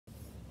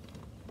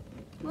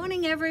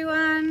Morning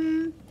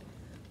everyone.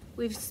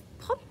 We've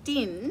popped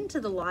in to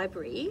the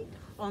library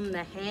on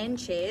the hand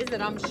chairs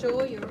that I'm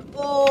sure you're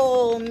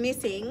all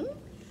missing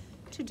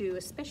to do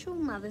a special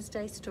Mother's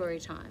Day story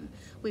time.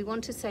 We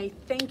want to say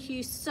thank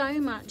you so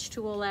much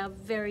to all our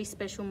very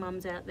special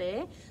mums out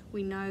there.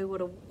 We know what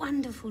a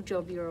wonderful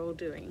job you're all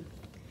doing.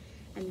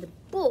 And the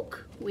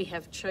book we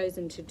have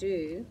chosen to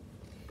do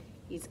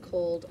is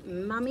called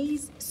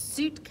Mummy's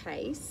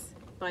Suitcase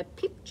by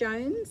Pip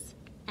Jones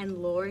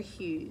and Laura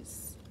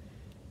Hughes.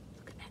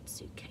 Look at that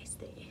suitcase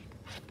there.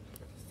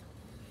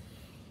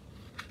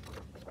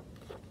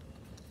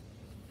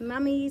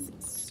 Mummy's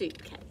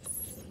Suitcase.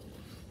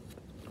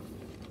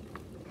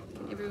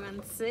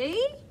 Everyone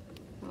see?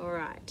 All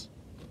right.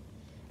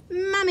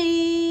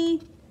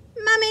 Mummy,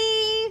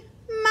 Mummy,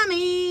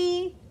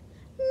 Mummy,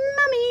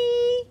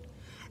 Mummy,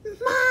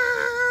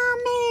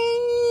 Mummy.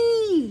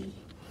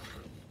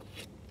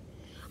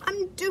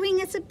 I'm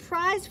doing a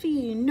surprise for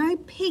you. No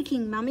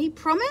peeking, Mummy.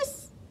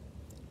 Promise?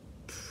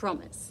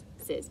 Promise,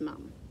 says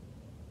Mum.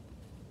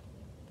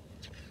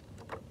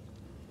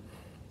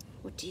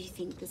 What do you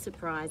think the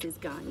surprise is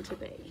going to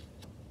be?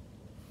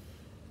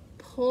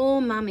 Poor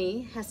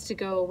Mummy has to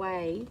go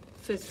away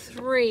for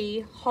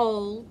 3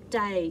 whole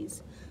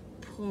days.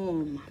 Poor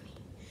Mummy.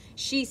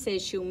 She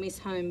says she'll miss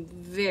home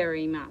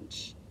very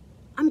much.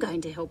 I'm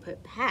going to help her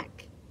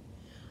pack.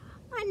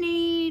 I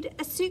need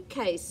a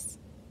suitcase.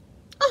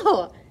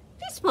 Oh,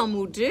 this one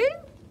will do.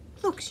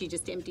 Look, she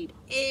just emptied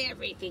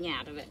everything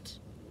out of it.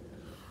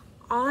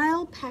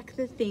 I'll pack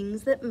the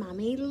things that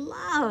Mummy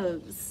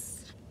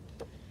loves.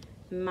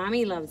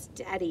 Mummy loves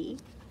Daddy,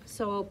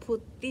 so I'll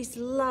put this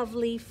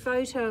lovely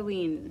photo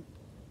in.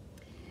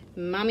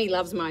 Mummy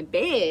loves my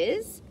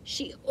bears.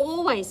 She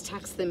always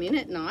tucks them in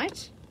at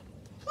night.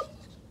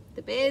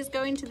 The bears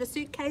go into the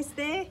suitcase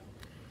there.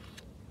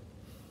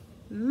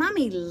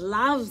 Mummy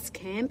loves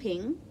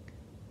camping.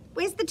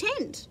 Where's the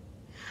tent?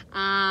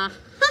 And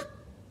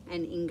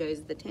in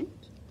goes the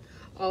tent.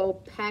 I'll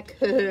pack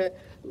her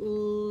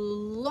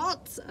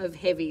lots of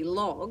heavy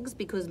logs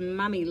because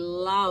Mummy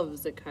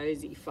loves a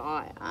cozy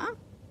fire.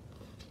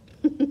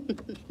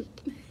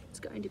 It's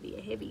going to be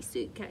a heavy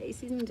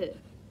suitcase, isn't it?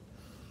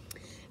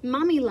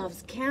 Mummy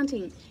loves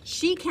counting.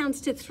 She counts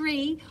to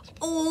 3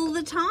 all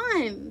the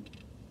time.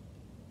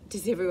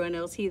 Does everyone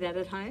else hear that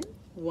at home?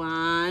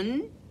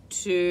 1,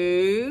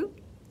 2,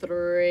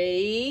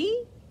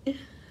 3.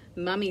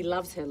 Mummy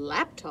loves her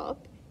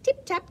laptop.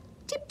 Tip tap,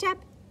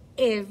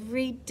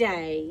 every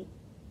day.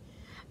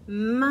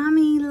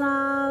 Mummy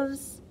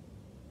loves...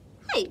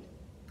 Hey,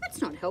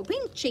 that's not helping,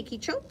 Cheeky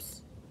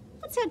Chops.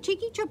 What's our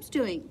Cheeky Chops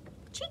doing?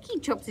 Cheeky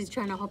Chops is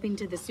trying to hop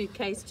into the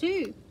suitcase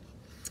too.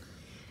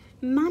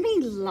 Mummy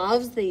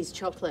loves these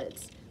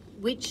chocolates,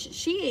 which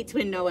she eats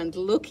when no one's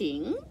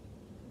looking.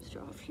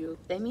 Throw a few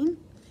of them in.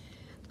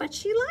 But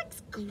she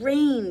likes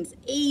greens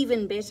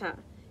even better.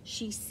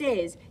 She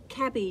says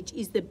cabbage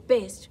is the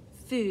best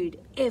food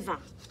ever.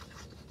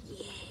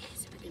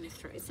 Yes, we're going to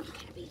throw some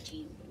cabbage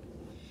in.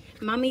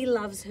 Mummy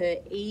loves her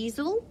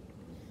easel,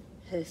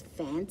 her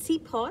fancy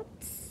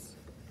pots,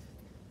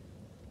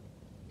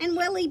 and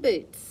welly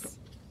boots.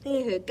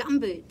 They're her gum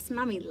boots.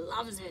 Mummy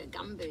loves her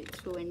gum boots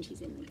for when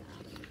she's in the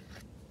garden.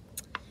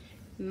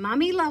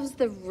 Mummy loves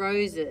the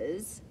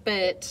roses,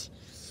 but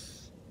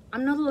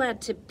I'm not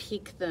allowed to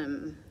pick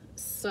them.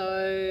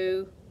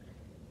 So,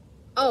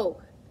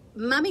 oh,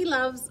 Mummy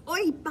loves,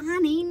 oi,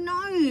 Barney,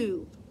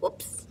 no.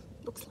 Whoops,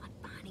 looks like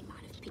Barney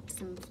might have picked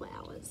some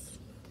flowers.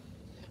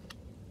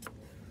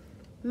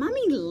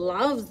 Mummy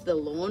loves the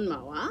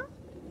lawnmower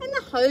and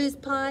the hose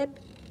pipe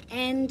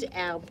and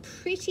our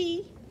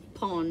pretty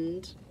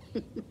pond.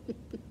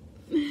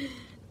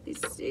 This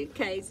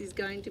suitcase is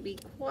going to be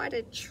quite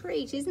a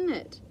treat, isn't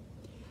it?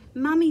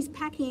 Mummy's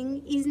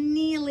packing is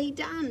nearly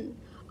done.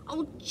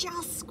 I'll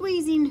just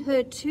squeeze in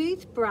her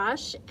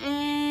toothbrush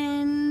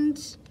and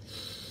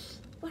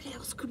what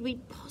else could we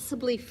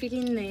possibly fit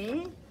in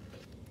there?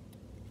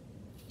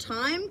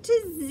 Time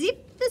to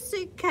zip the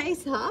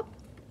suitcase up.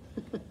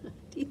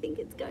 Do you think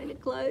it's going to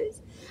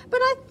close?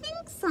 But I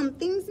think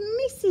something's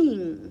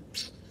missing.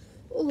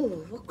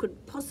 Oh, what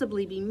could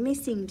possibly be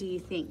missing, do you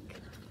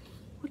think?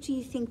 What do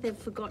you think they've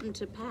forgotten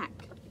to pack?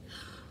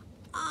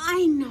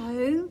 I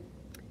know.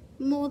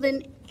 More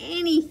than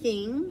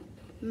anything,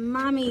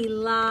 Mummy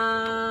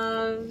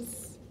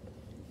loves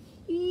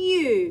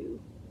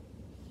you.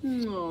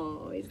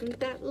 Oh, isn't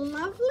that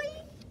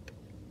lovely?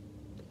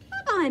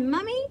 Bye-bye,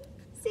 Mummy.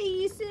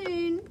 See you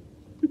soon.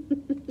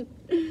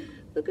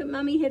 Look at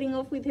Mummy heading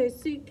off with her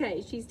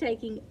suitcase. She's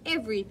taking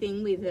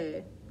everything with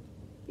her.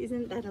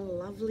 Isn't that a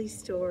lovely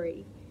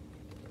story?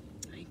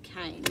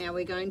 Okay, now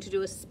we're going to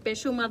do a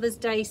special Mother's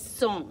Day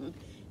song.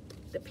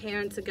 The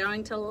parents are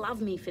going to love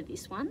me for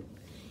this one.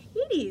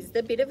 It is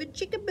the Bit of a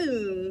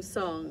Chickaboom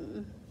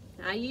song.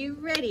 Are you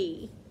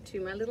ready to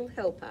my little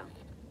helper?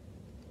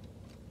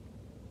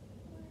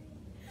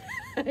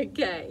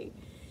 Okay,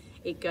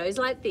 it goes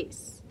like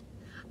this.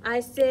 I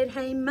said,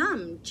 hey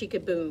Mum,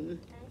 Chickaboom.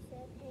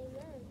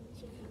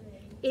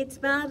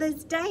 It's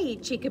Mother's Day,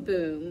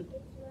 Chickaboom.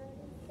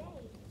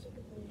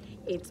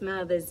 It's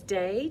Mother's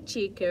Day,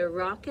 chicka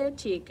rocka,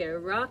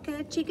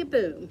 chicka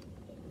boom.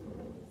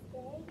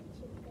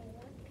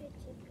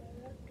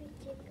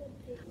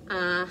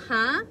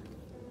 Uh-huh.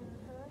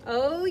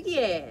 Oh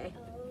yeah.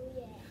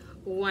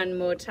 One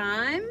more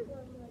time.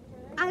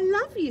 I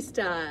love you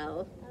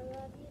style.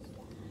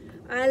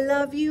 I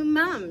love you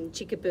mum,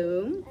 chicka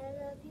boom.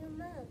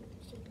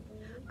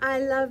 I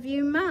love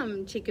you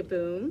mum, chicka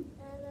boom.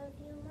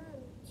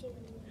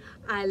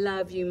 I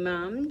love you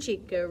mum,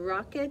 chicka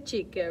rocka,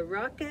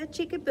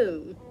 chicka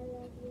boom.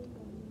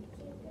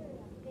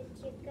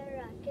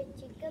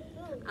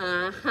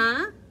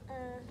 Uh-huh.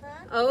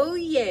 Oh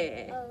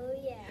yeah.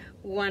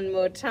 One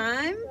more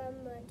time.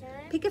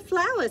 Pick a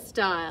flower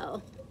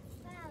style.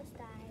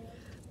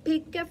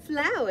 Pick a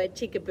flower,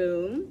 chicka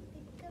boom.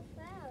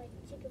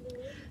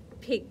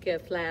 Pick a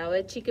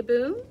flower, chicka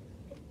boom.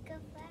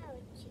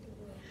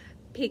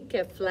 Pick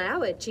a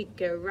flower,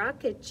 chicka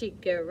rocka,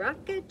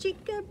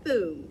 chicka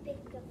boom.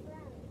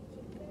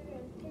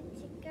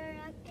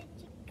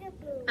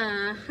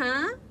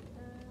 Uh-huh.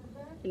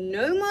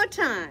 No more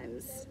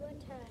times.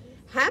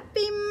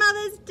 Happy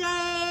Mother's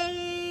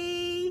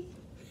Day!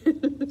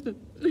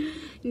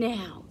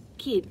 Now,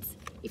 kids,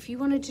 if you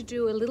wanted to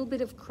do a little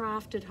bit of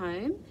craft at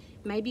home,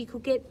 maybe you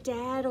could get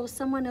Dad or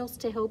someone else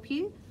to help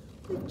you.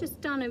 We've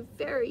just done a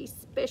very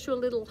special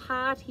little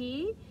heart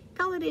here,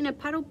 coloured in a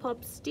paddle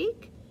pop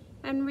stick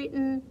and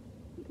written,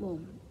 well,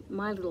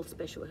 my little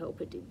special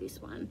helper did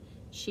this one.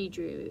 She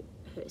drew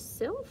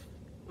herself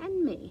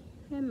and me,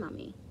 her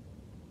mummy.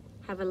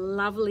 Have a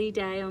lovely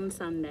day on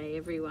Sunday,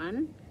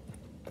 everyone.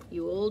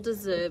 You all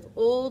deserve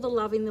all the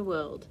love in the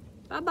world.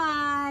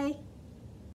 Bye-bye.